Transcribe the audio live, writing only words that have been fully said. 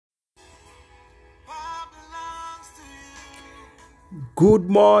Good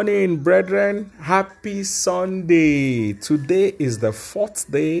morning, brethren. Happy Sunday. Today is the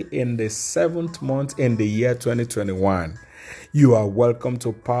 4th day in the 7th month in the year 2021. You are welcome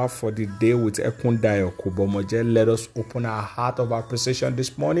to Power for the Day with Ekundayo Kubomoje. Let us open our heart of appreciation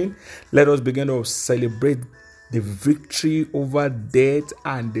this morning. Let us begin to celebrate the victory over death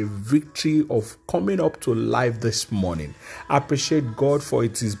and the victory of coming up to life this morning. Appreciate God, for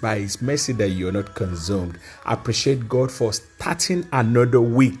it is by His mercy that you are not consumed. Appreciate God for starting another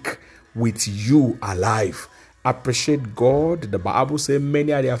week with you alive. Appreciate God. The Bible says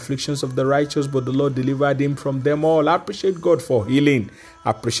many are the afflictions of the righteous, but the Lord delivered him from them all. Appreciate God for healing.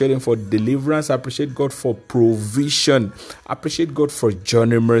 Appreciate Him for deliverance. Appreciate God for provision. Appreciate God for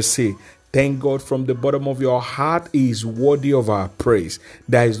journey mercy. Thank God from the bottom of your heart. He is worthy of our praise.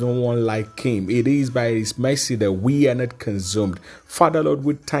 There is no one like Him. It is by His mercy that we are not consumed. Father, Lord,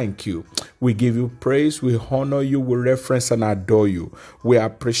 we thank You. We give You praise. We honor You. We reverence and adore You. We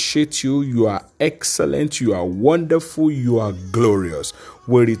appreciate You. You are excellent. You are wonderful. You are glorious.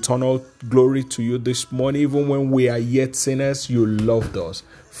 We return all glory to You this morning. Even when we are yet sinners, You loved us.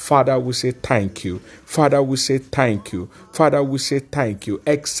 Father, we say thank You. Father, we say thank You. Father, we say thank You.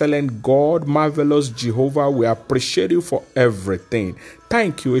 Excellent God, marvelous Jehovah, we appreciate You for everything.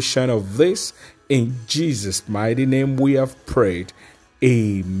 Thank You, Ancient of this. In Jesus' mighty name we have prayed.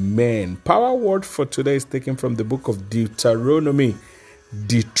 Amen. Power word for today is taken from the book of Deuteronomy.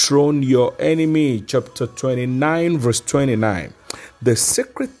 Dethrone your enemy, chapter 29, verse 29. The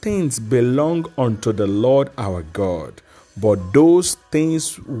secret things belong unto the Lord our God, but those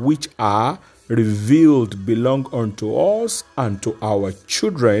things which are revealed belong unto us and to our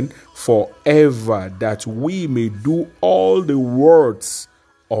children forever, that we may do all the words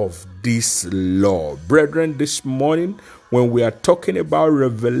of this law. Brethren, this morning, when we are talking about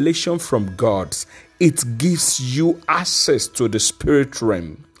revelation from God, it gives you access to the spirit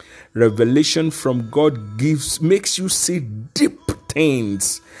realm. Revelation from God makes you see deep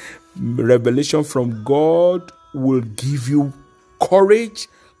things. Revelation from God will give you courage,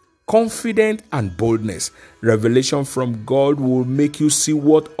 confidence, and boldness. Revelation from God will make you see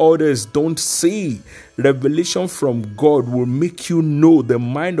what others don't see. Revelation from God will make you know the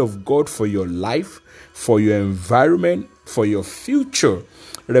mind of God for your life, for your environment, for your future.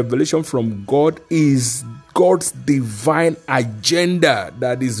 Revelation from God is God's divine agenda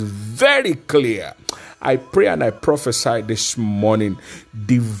that is very clear. I pray and I prophesy this morning,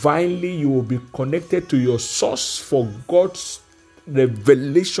 divinely you will be connected to your source for God's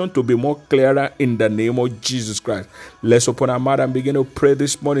revelation to be more clearer in the name of Jesus Christ. Let's open our mouth and begin to pray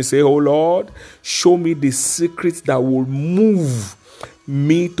this morning. Say, oh Lord, show me the secrets that will move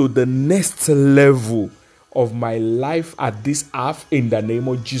me to the next level of my life at this half in the name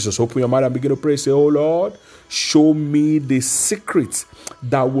of Jesus. Open your mouth and begin to pray. Say, oh Lord, show me the secrets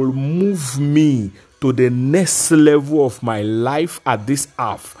that will move me to the next level of my life at this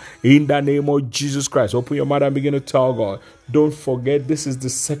half in the name of Jesus Christ. Open your mouth and begin to tell God. Don't forget, this is the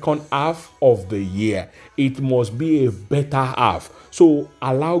second half of the year. It must be a better half. So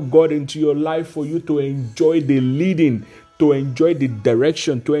allow God into your life for you to enjoy the leading, to enjoy the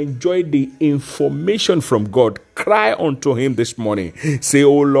direction, to enjoy the information from God. Cry unto Him this morning. Say,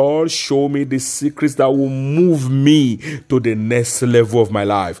 oh Lord, show me the secrets that will move me to the next level of my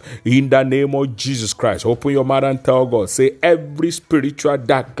life. In the name of Jesus Christ. Open your mouth and tell God. Say, every spiritual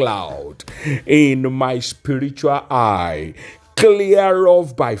dark cloud in my spiritual eye, clear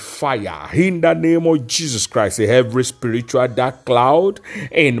off by fire in the name of Jesus Christ. Every spiritual dark cloud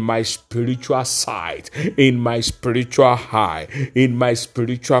in my spiritual sight, in my spiritual eye, in my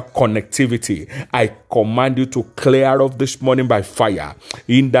spiritual connectivity, I command you to clear off this morning by fire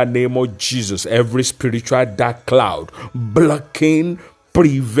in the name of Jesus. Every spiritual dark cloud blocking,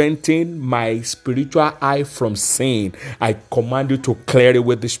 preventing my spiritual eye from seeing, I command you to clear it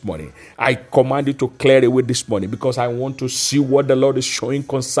with this morning. I command you to clear it with this morning, because I want to see what the Lord is showing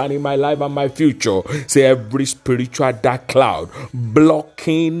concerning my life and my future. Say, every spiritual dark cloud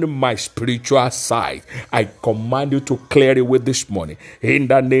blocking my spiritual sight, I command you to clear it with this morning in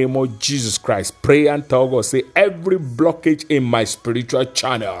the name of Jesus Christ. Pray and tell God. Say, every blockage in my spiritual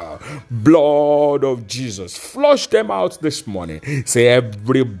channel, blood of Jesus, flush them out this morning. Say,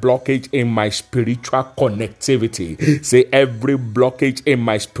 every blockage in my spiritual connectivity. Say, every blockage in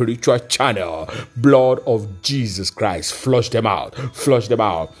my spiritual channel, blood of Jesus Christ, flush them out, flush them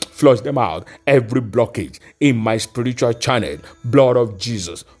out, flush them out. Every blockage in my spiritual channel, blood of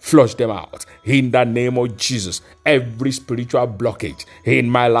Jesus, flush them out. In the name of Jesus, every spiritual blockage in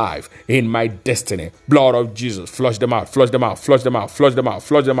my life, in my destiny, blood of Jesus, flush them out, flush them out, flush them out, flush them out,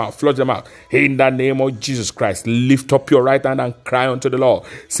 flush them out, flush them out. In the name of Jesus Christ, lift up your right hand and cry unto the Lord.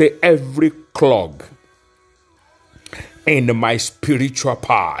 Say, every clog in my spiritual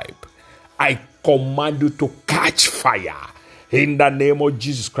pipe, I command you to catch fire. In the name of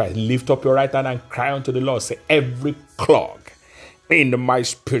Jesus Christ, lift up your right hand and cry unto the Lord. Say, every clog in my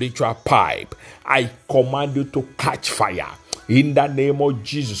spiritual pipe, I command you to catch fire. In the name of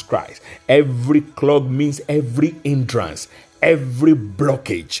Jesus Christ, every clog means every hindrance, every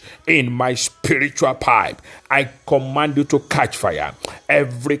blockage in my spiritual pipe, I command you to catch fire.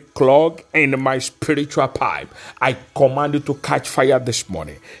 Every clog in my spiritual pipe, I command you to catch fire this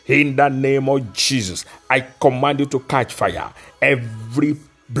morning. In the name of Jesus, I command you to catch fire. Every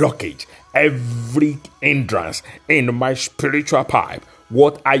blockage, every hindrance in my spiritual pipe,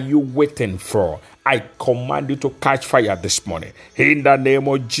 what are you waiting for? I command you to catch fire this morning. In the name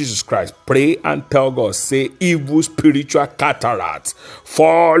of Jesus Christ, pray and tell God, say, evil spiritual cataracts,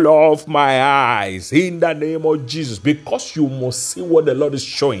 fall off my eyes. In the name of Jesus, because you must see what the Lord is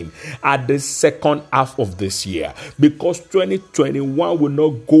showing at the second half of this year. Because 2021 will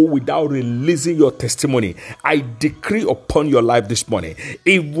not go without releasing your testimony. I decree upon your life this morning,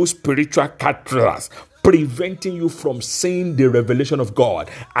 evil spiritual cataracts, preventing you from seeing the revelation of God,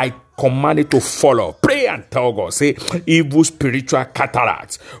 I command it to follow. Pray and tell God, say, evil spiritual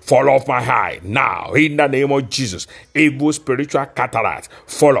cataracts, fall off my eye now. In the name of Jesus, evil spiritual cataracts,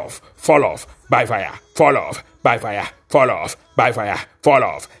 fall off by fire, fall off by fire, fall off by fire, fall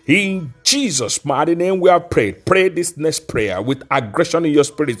off. In Jesus' mighty name we have prayed. Pray this next prayer with aggression in your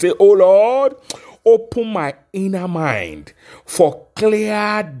spirit. Say, oh Lord, open my inner mind for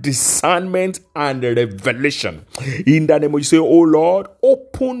clear discernment and revelation. In the name of Jesus, say, oh Lord,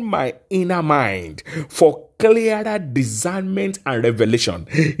 open my inner mind for clearer discernment and revelation.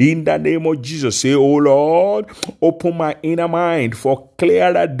 In the name of Jesus, say, oh Lord, open my inner mind for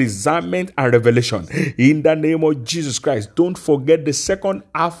clearer discernment and revelation. In the name of Jesus Christ, don't forget the second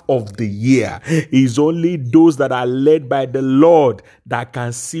half of the year is only those that are led by the Lord that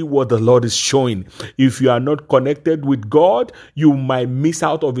can see what the Lord is showing. If you are not connected with God, you might miss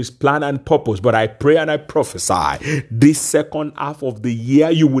out of his plan and purpose. But I pray and I prophesy, this second half of the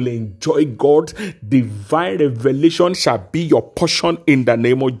year, you will enjoy God's divine revelation shall be your portion in the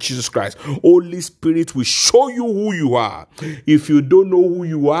name of Jesus Christ. Holy Spirit will show you who you are. If you don't know who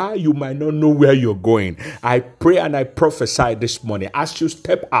you are, you might not know where you're going. I pray and I prophesy this morning, as you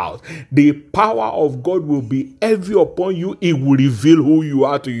step out, the power of God will be heavy upon you. It will reveal who you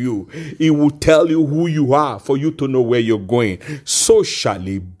are to you. It will tell you who you are for you to know where you're going. So shall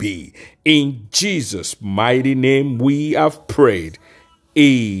it be. In Jesus' mighty name we have prayed.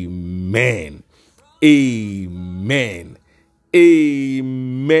 Amen. Amen.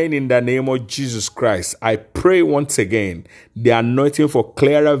 Amen. In the name of Jesus Christ, I pray once again, the anointing for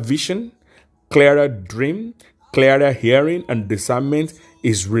clearer vision, clearer dream, clearer hearing and discernment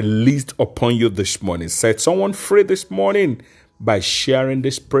is released upon you this morning. Set someone free this morning by sharing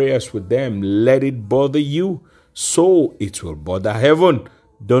these prayers with them. Let it bother you, so it will bother heaven.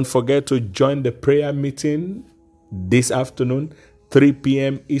 Don't forget to join the prayer meeting this afternoon, 3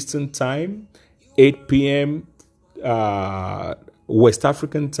 p.m. Eastern Time, 8 p.m. West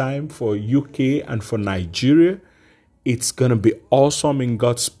African time for UK and for Nigeria. It's going to be awesome in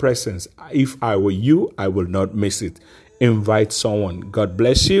God's presence. If I were you, I will not miss it. Invite someone. God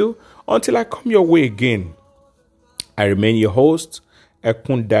bless you. Until I come your way again, I remain your host,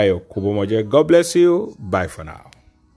 Ekundayo Kubomoje. God bless you. Bye for now.